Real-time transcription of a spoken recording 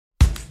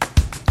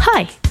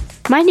Hi,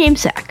 my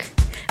name's Zach.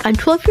 I'm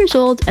 12 years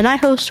old and I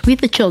host We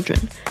the Children,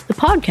 the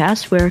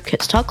podcast where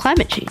kids talk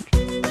climate change.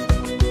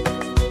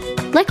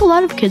 Like a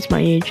lot of kids my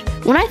age,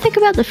 when I think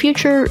about the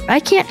future, I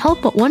can't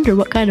help but wonder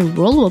what kind of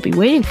world will be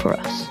waiting for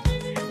us.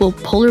 Will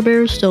polar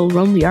bears still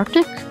roam the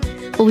Arctic?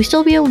 Will we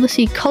still be able to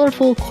see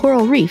colorful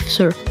coral reefs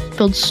or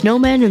build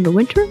snowmen in the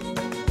winter?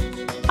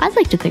 I'd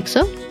like to think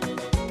so.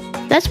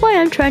 That's why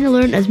I'm trying to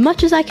learn as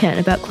much as I can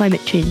about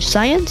climate change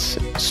science,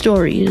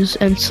 stories,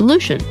 and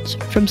solutions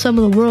from some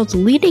of the world's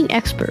leading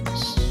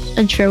experts,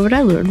 and share what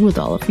I learned with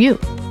all of you.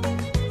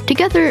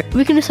 Together,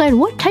 we can decide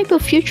what type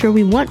of future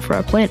we want for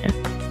our planet.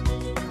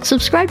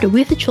 Subscribe to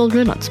We the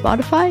Children on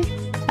Spotify,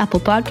 Apple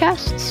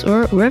Podcasts,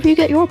 or wherever you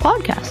get your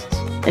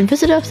podcasts, and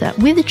visit us at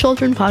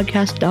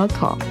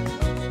wethechildrenpodcast.com.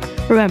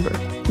 Remember,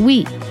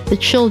 we, the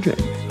children,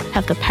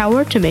 have the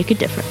power to make a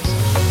difference.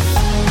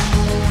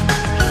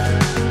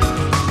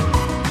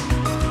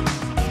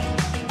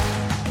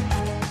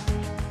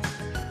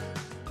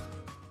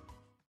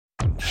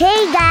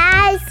 Hey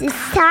guys, it's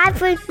time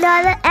for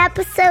another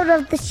episode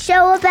of the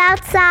show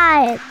about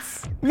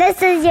science.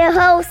 This is your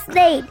host,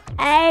 Nate,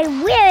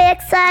 and we're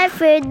excited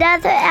for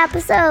another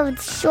episode of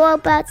the show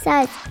about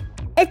science.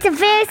 It's a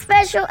very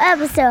special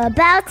episode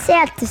about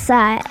Santa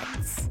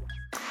science.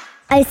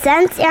 I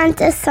sent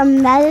Santa some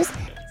letters,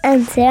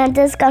 and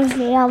Santa's going to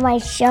be on my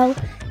show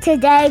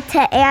today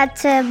to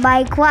answer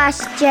my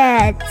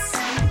questions.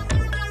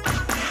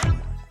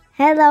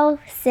 Hello,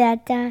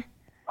 Santa.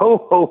 Ho,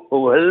 ho,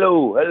 ho,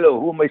 hello.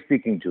 Who am I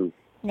speaking to?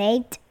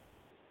 Nate.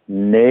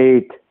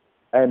 Nate.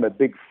 I'm a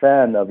big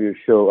fan of your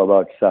show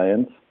about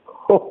science.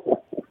 Ho,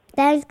 ho, ho.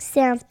 Thanks,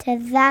 Santa.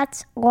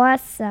 That's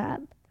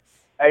awesome.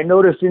 I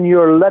noticed in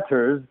your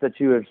letters that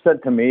you have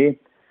sent to me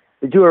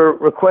that you are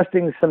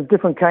requesting some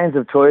different kinds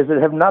of toys that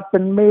have not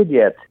been made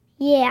yet.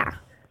 Yeah.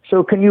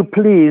 So can you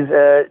please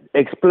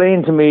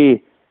explain to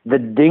me the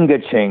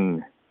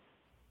Dingaching?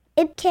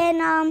 It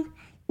can,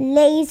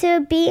 laser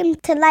beam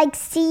to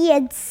see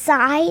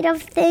inside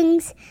of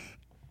things,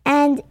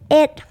 and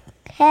it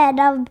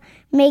can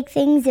make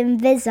things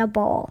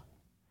invisible.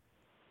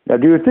 Now,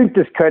 do you think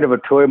this kind of a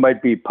toy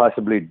might be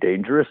possibly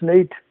dangerous,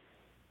 Nate?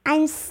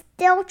 I'm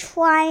still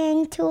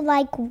trying to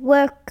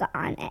work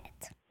on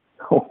it.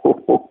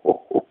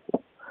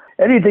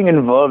 Anything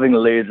involving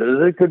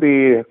lasers, it could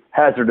be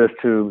hazardous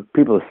to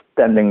people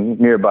standing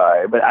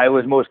nearby. But I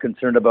was most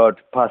concerned about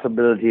the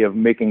possibility of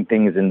making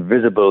things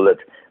invisible, that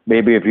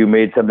maybe if you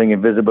made something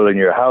invisible in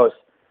your house,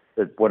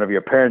 that one of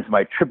your parents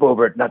might trip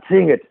over it, not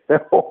seeing it.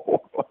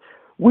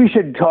 We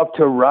should talk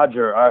to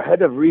Roger, our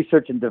head of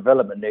research and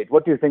development, Nate.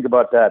 What do you think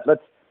about that?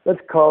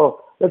 Let's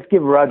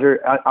give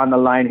Roger on the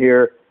line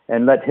here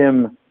and let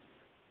him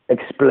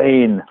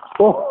explain.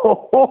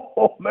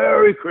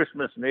 Merry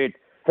Christmas, Nate.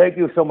 Thank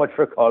you so much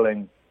for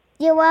calling.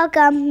 You're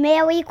welcome.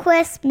 Merry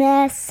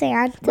Christmas,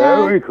 Santa.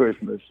 Merry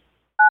Christmas.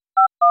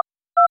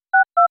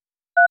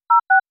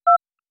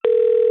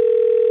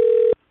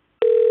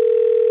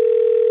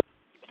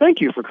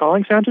 Thank you for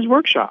calling Santa's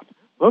Workshop,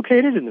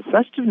 located in the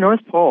festive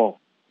North Pole.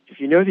 If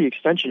you know the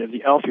extension of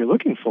the elf you're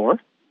looking for,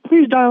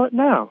 please dial it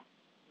now.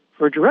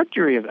 For a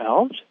directory of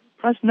elves,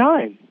 press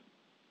 9.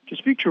 To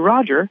speak to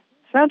Roger,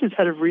 Santa's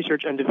head of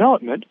research and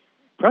development,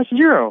 press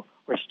 0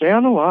 or stay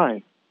on the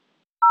line.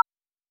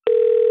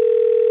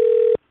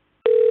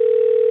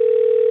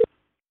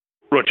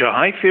 Roger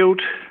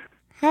Highfield.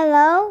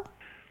 Hello?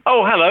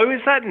 Oh, hello.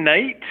 Is that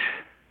Nate?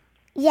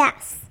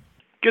 Yes.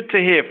 Good to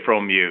hear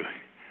from you.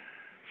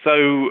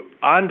 So,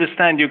 I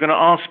understand you're going to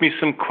ask me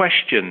some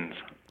questions.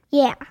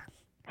 Yeah.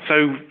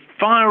 So,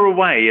 fire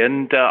away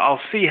and I'll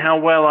see how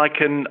well I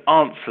can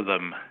answer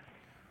them.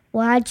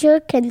 Roger,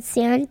 can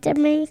Santa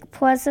make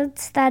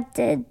presents that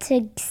didn't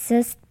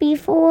exist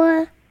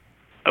before?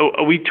 Oh,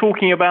 are we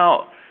talking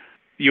about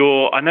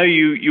I know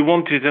you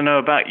wanted to know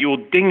about your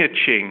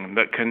Dingaching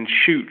that can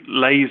shoot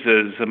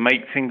lasers and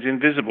make things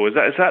invisible. Is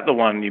that the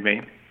one you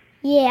mean?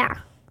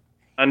 Yeah.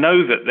 I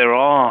know that there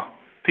are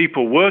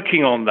people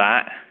working on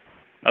that,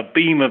 a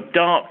beam of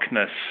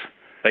darkness,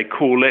 they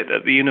call it,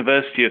 at the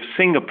University of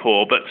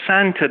Singapore, but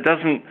Santa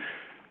doesn't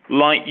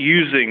like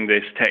using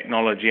this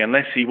technology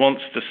unless he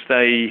wants to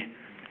stay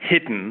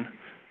hidden,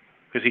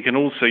 because he can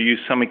also use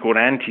something called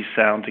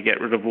anti-sound to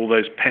get rid of all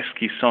those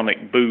pesky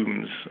sonic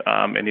booms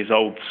in his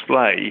old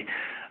sleigh.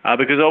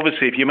 Because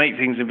obviously if you make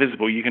things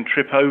invisible, you can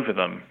trip over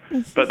them.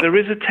 But there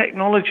is a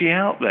technology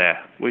out there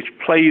which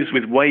plays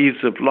with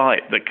waves of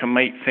light that can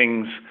make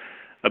things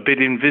a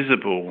bit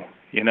invisible.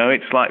 You know,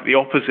 it's like the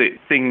opposite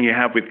thing you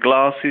have with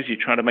glasses. You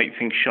try to make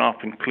things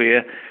sharp and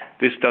clear.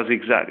 This does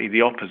exactly the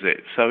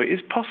opposite. So it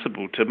is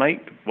possible to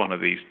make one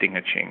of these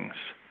Dingachings.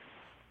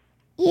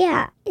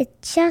 Yeah,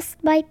 it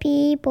just might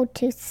be able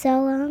to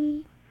sell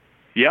them.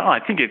 Yeah, I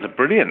think it's a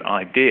brilliant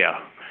idea.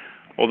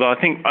 Although I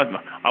think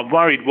I'm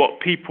worried what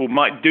people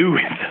might do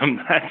with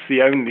them. That's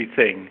the only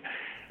thing.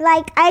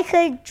 I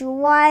could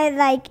draw,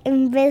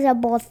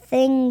 invisible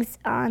things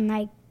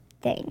on,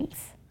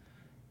 things.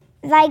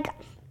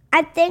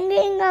 I'm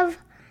thinking of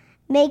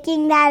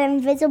making that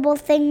invisible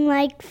thing,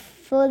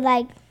 for,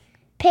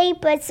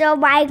 paper, so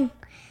my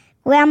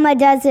Grandma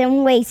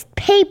doesn't waste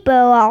paper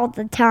all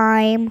the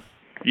time.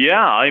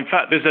 Yeah, in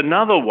fact, there's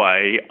another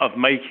way of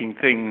making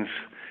things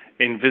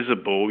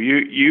invisible.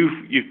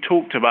 You've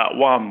talked about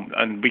one,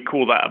 and we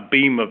call that a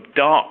beam of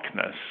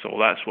darkness, or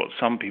that's what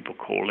some people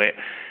call it.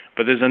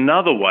 But there's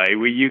another way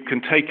where you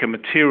can take a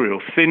material,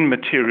 thin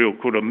material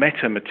called a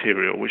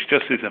metamaterial, which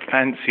just is a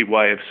fancy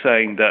way of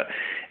saying that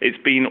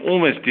it's been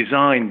almost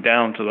designed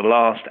down to the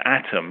last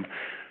atom,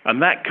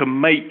 and that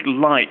can make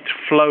light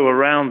flow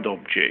around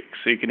objects.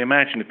 So you can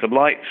imagine if the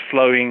light's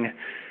flowing,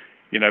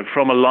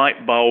 from a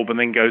light bulb and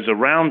then goes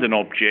around an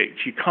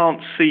object, you can't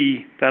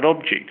see that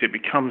object. It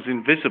becomes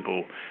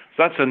invisible.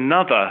 So that's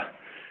another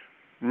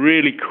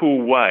really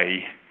cool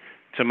way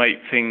to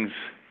make things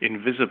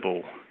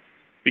invisible.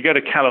 If you go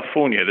to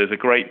California, there's a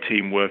great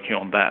team working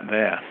on that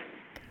there.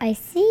 I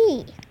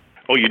see.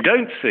 Or you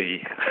don't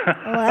see.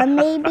 Or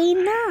maybe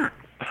not.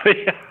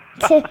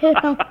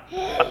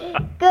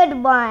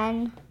 Good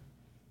one.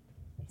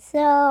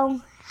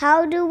 So,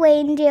 how do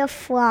reindeer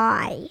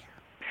fly?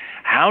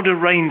 How do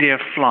reindeer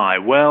fly?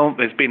 Well,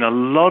 there's been a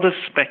lot of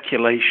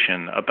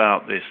speculation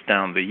about this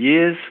down the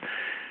years.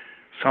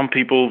 Some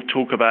people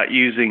talk about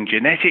using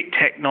genetic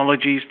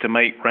technologies to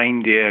make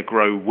reindeer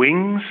grow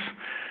wings.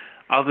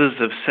 Others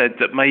have said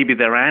that maybe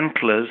their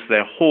antlers,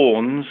 their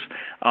horns,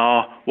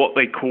 are what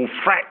they call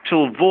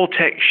fractal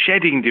vortex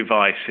shedding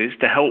devices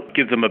to help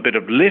give them a bit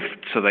of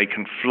lift so they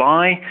can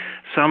fly.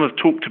 Some have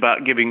talked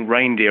about giving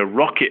reindeer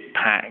rocket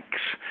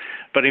packs.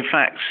 But in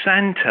fact,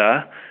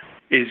 Santa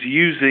is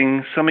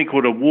using something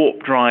called a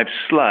warp drive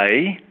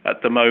sleigh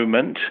at the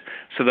moment.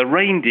 So the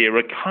reindeer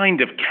are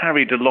kind of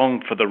carried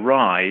along for the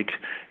ride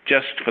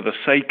just for the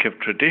sake of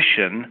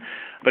tradition.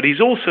 But he's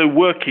also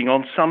working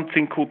on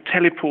something called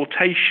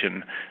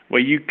teleportation,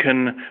 where you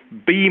can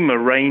beam a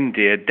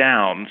reindeer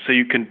down. So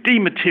you can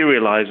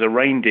dematerialize a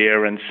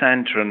reindeer and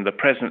Santa and the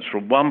presents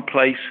from one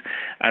place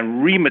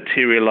and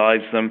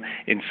rematerialize them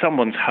in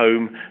someone's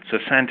home so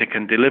Santa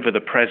can deliver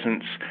the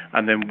presents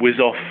and then whiz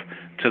off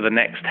to the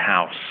next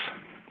house.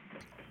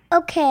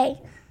 Okay,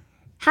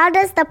 how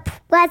does the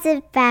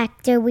present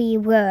factory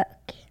work?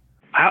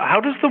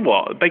 How does the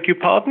what? Beg your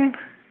pardon?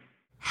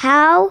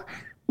 How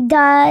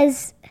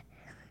does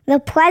the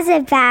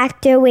present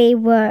factory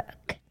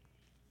work?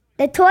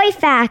 The toy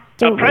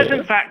factory. A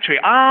present factory.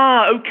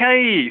 Ah,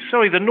 okay.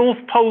 Sorry, the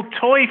North Pole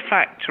Toy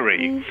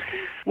Factory.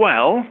 Mm-hmm.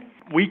 Well,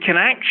 we can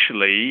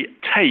actually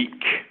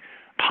take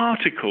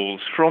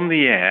particles from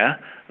the air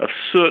of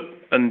soot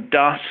and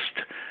dust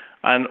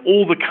and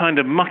all the kind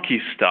of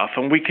mucky stuff,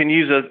 and we can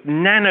use a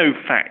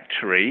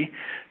nanofactory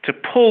to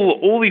pull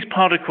all these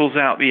particles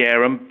out the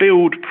air and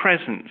build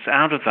presents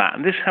out of that.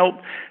 And this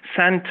helped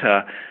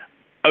Santa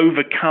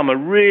overcome a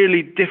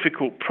really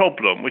difficult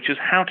problem, which is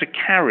how to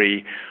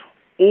carry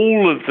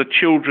all of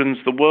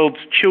the world's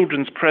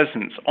children's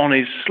presents on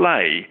his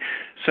sleigh.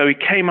 So he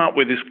came up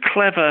with this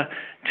clever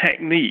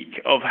technique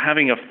of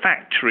having a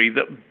factory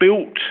that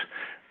built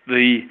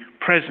the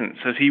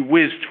presents as he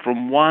whizzed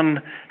from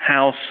one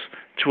house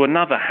to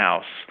another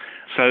house.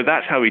 So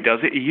that's how he does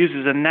it. He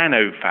uses a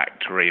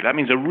nanofactory. That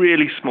means a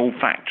really small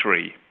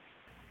factory.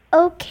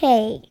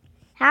 Okay.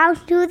 How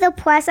do the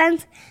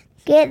presents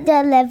get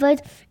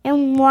delivered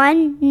in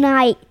one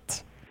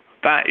night?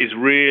 That is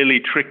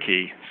really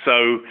tricky.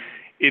 So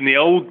in the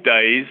old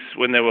days,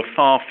 when there were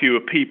far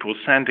fewer people,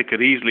 Santa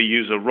could easily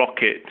use a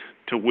rocket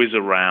to whiz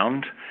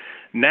around.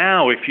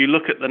 Now, if you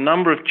look at the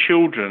number of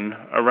children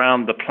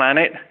around the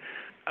planet,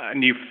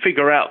 and you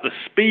figure out the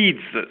speeds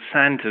that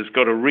Santa's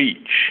got to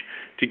reach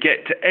to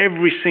get to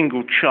every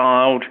single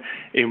child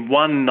in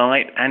one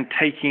night and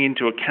taking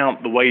into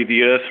account the way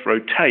the Earth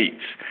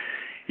rotates,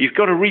 he's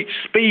got to reach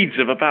speeds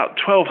of about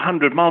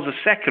 1,200 miles a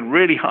second,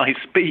 really high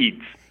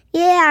speeds.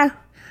 Yeah,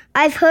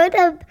 I've heard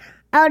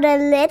about a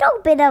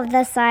little bit of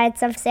the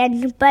science of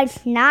Santa,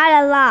 but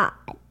not a lot.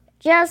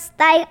 Just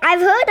like I've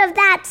heard of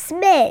that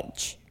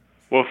smidge.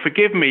 Well,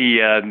 forgive me,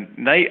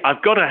 Nate.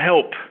 I've got to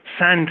help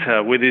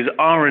Santa with his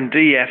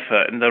R&D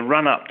effort in the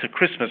run-up to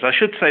Christmas. I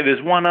should say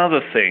there's one other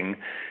thing,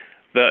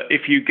 that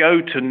if you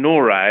go to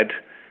NORAD,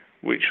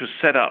 which was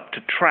set up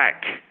to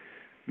track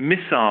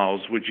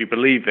missiles, would you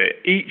believe it,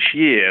 each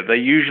year they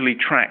usually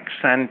track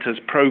Santa's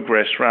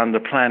progress around the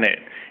planet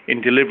in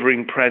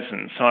delivering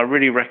presents. So I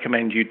really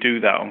recommend you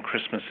do that on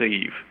Christmas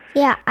Eve.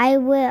 Yeah, I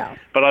will.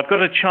 But I've got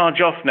to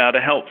charge off now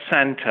to help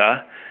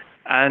Santa,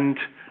 and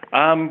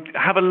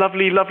have a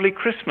lovely, lovely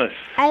Christmas.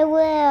 I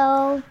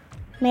will.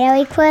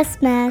 Merry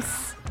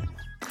Christmas.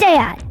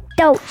 Dad,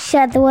 don't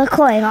shut the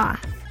recording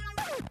off.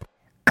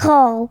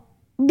 Call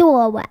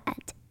NORAD.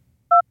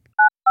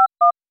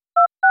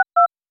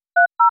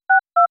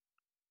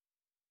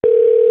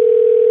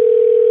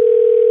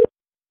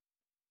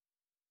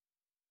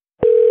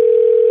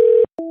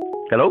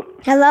 Hello?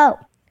 Hello.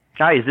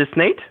 Hi, is this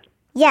Nate?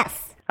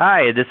 Yes.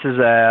 Hi, this is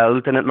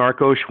Lieutenant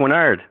Marco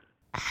Chouinard.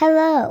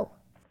 Hello.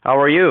 How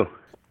are you?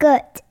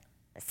 Good.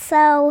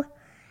 So,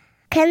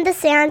 can the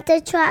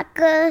Santa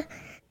tracker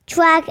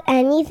track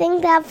anything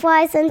that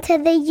flies into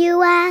the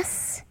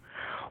U.S.?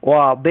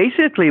 Well,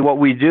 basically what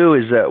we do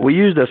is we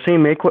use the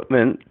same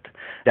equipment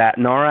that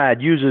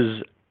NORAD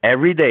uses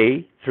every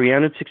day,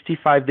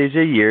 365 days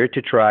a year,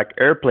 to track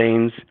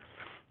airplanes,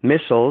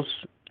 missiles,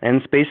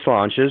 and space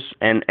launches,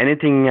 and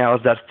anything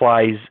else that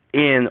flies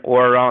in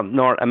or around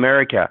North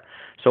America.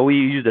 So we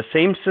use the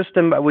same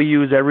system that we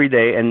use every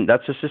day, and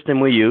that's the system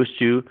we use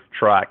to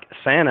track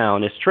Santa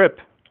on his trip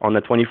on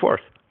the 24th.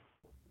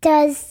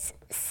 Does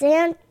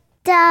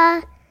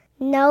Santa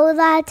know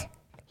that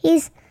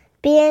he's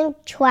being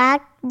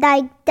tracked?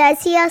 Like,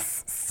 does he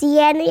see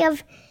any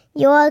of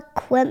your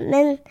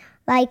equipment,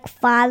 like,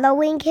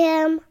 following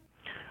him?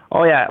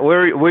 Oh, yeah.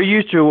 We're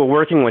used to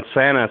working with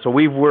Santa, so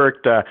we've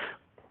worked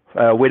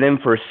with him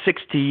for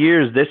 60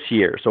 years this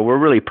year, so we're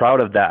really proud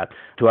of that,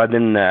 to have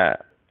been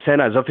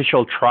Santa's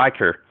official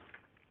tracker.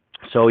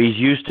 So he's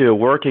used to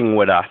working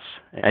with us,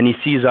 and he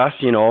sees us,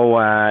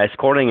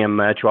 escorting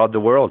him throughout the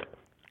world.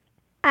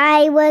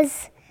 I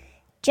was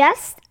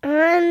just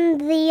on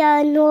the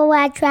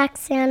NORAD Track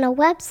Santa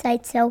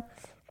website, so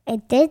I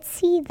did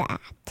see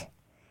that.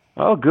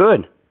 Oh,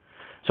 good.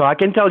 So I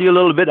can tell you a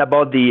little bit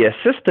about the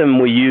system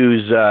we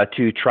use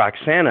to track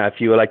Santa,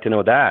 if you would like to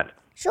know that.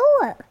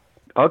 Sure.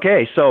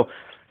 Okay, so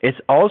it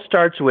all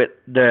starts with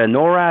the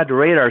NORAD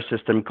radar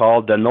system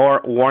called the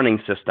NOR warning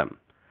system.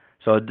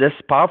 So this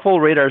powerful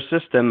radar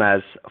system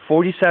has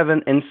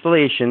 47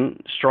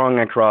 installations strung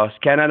across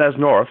Canada's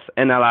north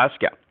and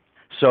Alaska.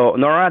 So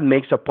NORAD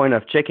makes a point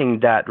of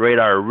checking that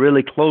radar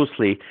really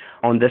closely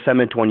on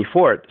December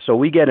 24th, so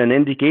we get an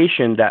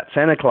indication that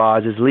Santa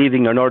Claus is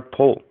leaving the North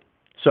Pole.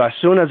 So as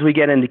soon as we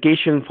get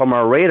indication from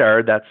our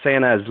radar that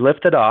Santa has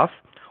lifted off,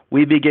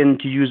 we begin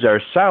to use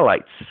our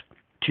satellites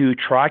to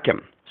track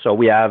him. So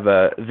we have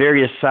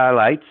various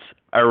satellites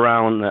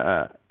around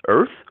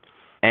Earth,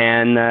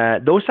 and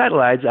those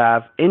satellites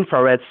have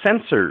infrared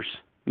sensors,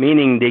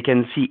 meaning they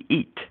can see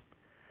heat.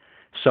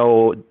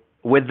 So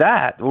with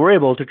that, we're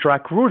able to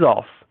track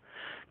Rudolph,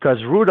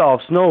 because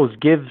Rudolph's nose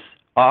gives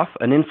off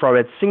an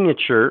infrared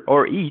signature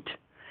or heat,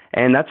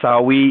 and that's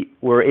how we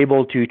were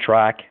able to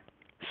track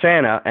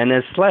Santa and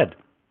his sled.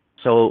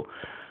 So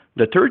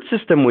the third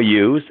system we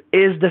use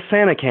is the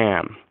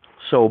SantaCam.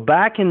 So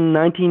back in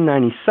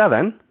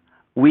 1997,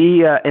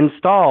 we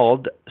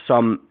installed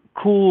some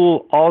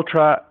cool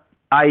ultra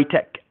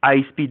high-tech,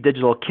 high-speed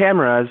digital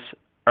cameras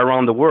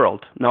around the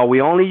world. Now,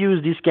 we only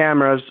use these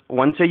cameras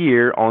once a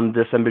year on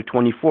December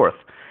 24th,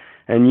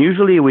 and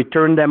usually we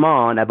turn them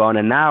on about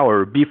an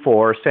hour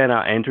before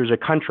Santa enters a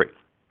country.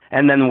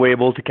 And then we're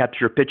able to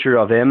capture a picture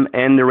of him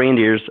and the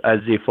reindeers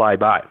as they fly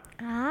by.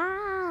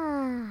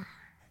 Ah.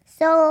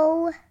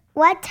 So,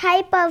 what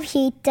type of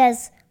heat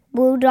does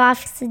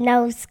Rudolph's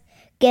nose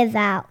give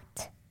out?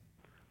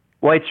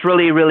 Well, it's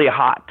really, really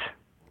hot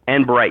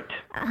and bright.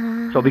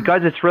 So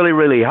because it's really,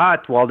 really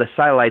hot, well, the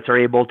satellites are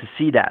able to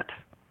see that.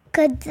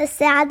 Could the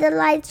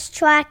satellites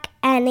track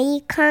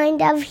any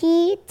kind of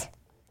heat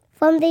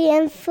from the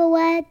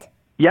infrared?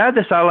 Yeah,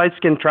 the satellites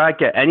can track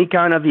any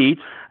kind of heat,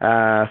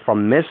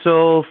 from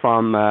missile,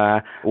 from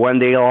when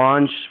they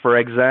launch, for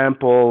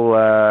example,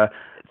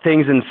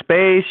 things in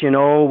space,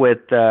 with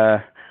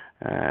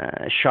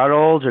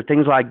shuttles or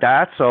things like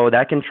that. So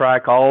that can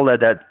track all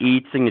that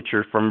heat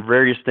signature from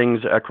various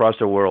things across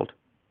the world.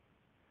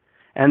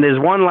 And there's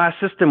one last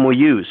system we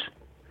use.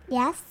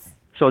 Yes.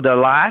 So the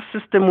last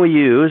system we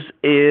use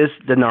is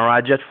the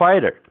NORAD jet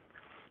fighter.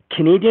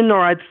 Canadian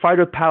NORAD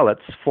fighter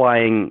pilots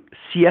flying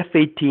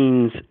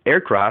CF-18's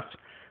aircraft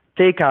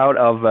take out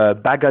of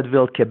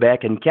Bagotville,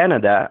 Quebec in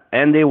Canada,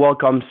 and they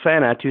welcome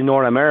Santa to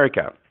North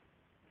America.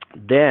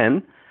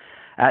 Then,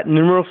 at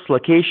numerous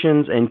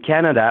locations in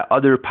Canada,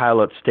 other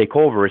pilots take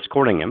over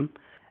escorting him.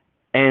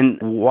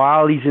 And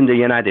while he's in the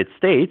United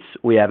States,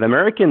 we have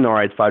American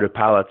NORAD fighter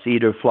pilots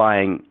either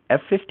flying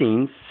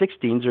F-15s,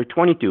 16s, or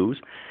 22s,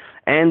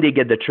 and they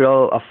get the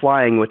thrill of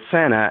flying with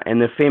Santa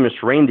and the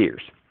famous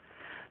reindeers.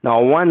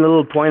 Now, one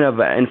little point of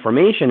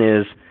information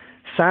is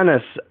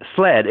Santa's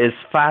sled is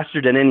faster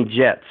than any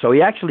jet, so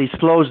he actually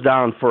slows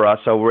down for us,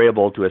 so we're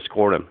able to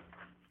escort him.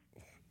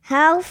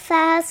 How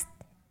fast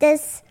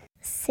does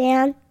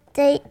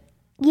Santa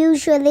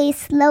usually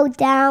slow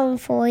down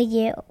for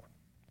you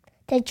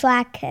to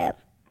track him?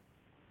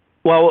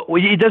 Well,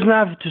 he doesn't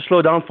have to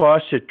slow down for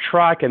us to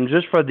track him,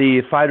 just for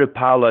the fighter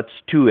pilots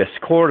to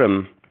escort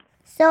him.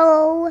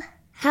 So,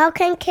 how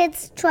can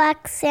kids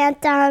track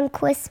Santa on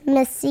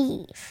Christmas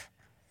Eve?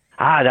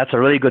 That's a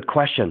really good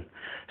question.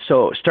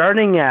 So,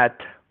 starting at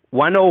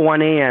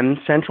 1:01 a.m.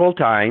 Central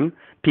Time,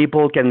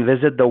 people can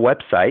visit the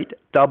website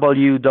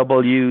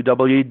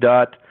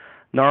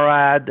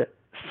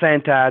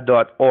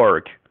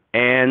www.noradsanta.org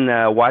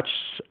and watch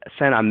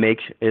Santa make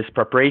his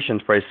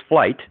preparations for his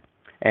flight.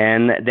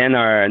 And then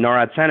our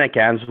NORAD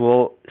SantaCams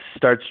will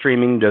start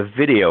streaming the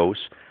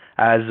videos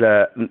as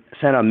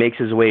Santa makes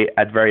his way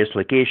at various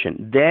locations.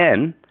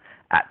 Then,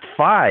 at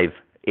 5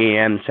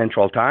 a.m.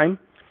 Central Time,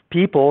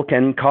 people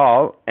can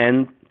call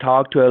and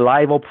talk to a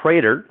live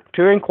operator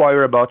to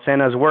inquire about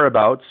Santa's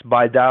whereabouts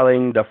by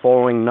dialing the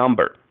following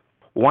number: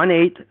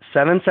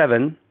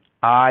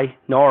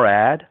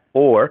 1-877-I-NORAD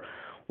or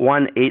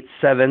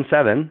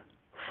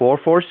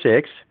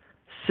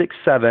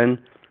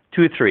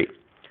 1-877-446-6723.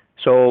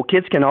 So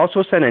kids can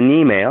also send an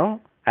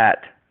email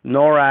at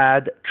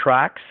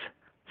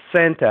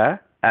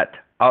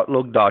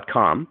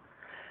noradtrackssanta@outlook.com.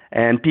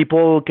 And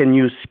people can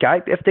use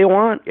Skype if they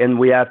want. And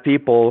we have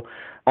people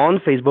on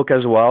Facebook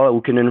as well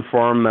who can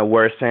inform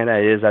where Santa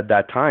is at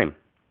that time.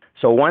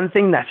 So one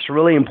thing that's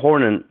really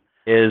important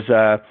is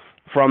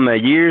from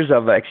years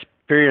of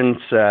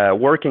experience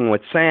working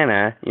with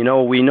Santa,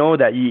 we know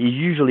that he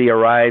usually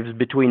arrives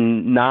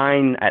between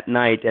 9 at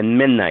night and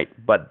midnight.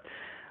 But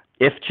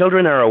if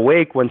children are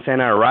awake when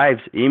Santa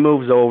arrives, he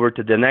moves over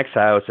to the next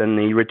house and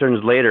he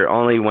returns later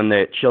only when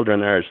the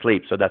children are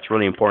asleep. So that's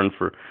really important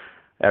for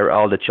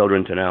all the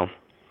children to know.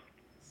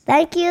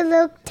 Thank you,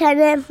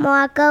 Lieutenant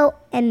Marco,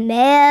 and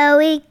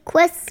Merry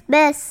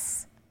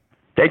Christmas.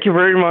 Thank you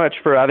very much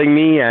for having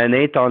me,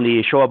 Nate, on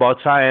the show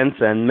about science,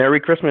 and Merry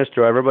Christmas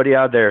to everybody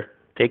out there.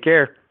 Take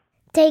care.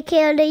 Take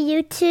care to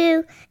you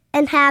too,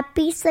 and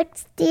happy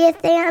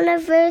 60th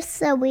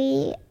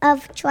anniversary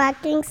of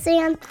Tracking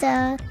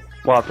Santa.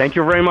 Well, thank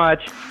you very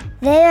much.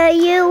 There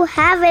you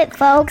have it,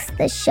 folks.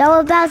 The show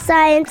about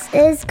science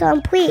is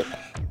complete.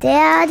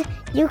 Dad,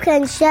 you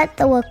can shut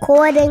the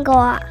recording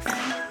off.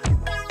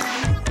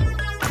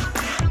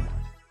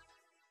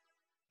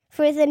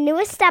 For the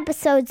newest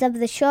episodes of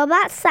the show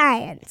about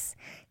science,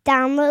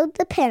 download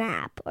the PIN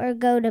app or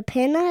go to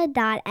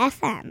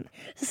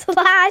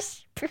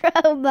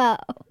pinna.fm/promo.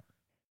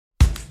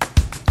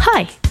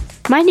 Hi,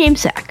 my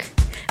name's Zach.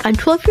 I'm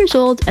 12 years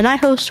old and I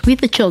host We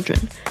the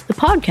Children, the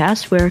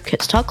podcast where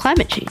kids talk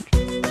climate change.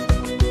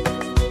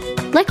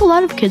 Like a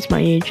lot of kids my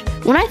age,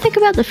 when I think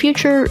about the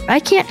future, I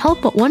can't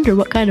help but wonder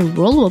what kind of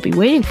world will be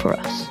waiting for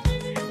us.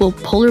 Will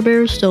polar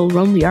bears still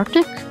roam the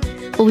Arctic?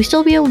 Will we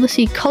still be able to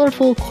see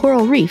colorful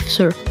coral reefs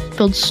or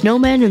build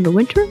snowmen in the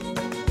winter?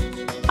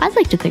 I'd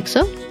like to think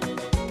so.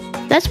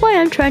 That's why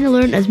I'm trying to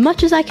learn as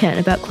much as I can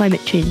about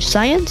climate change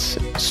science,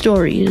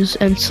 stories,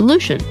 and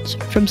solutions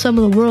from some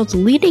of the world's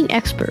leading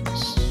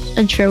experts,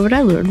 and share what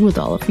I learned with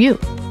all of you.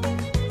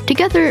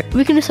 Together,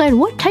 we can decide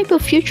what type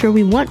of future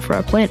we want for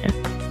our planet.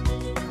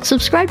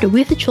 Subscribe to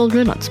We the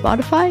Children on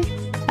Spotify,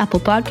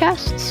 Apple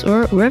Podcasts,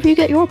 or wherever you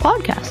get your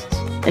podcasts,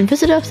 and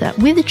visit us at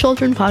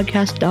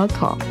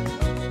wethechildrenpodcast.com.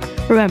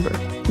 Remember,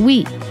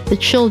 we, the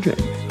children,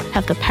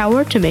 have the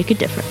power to make a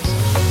difference.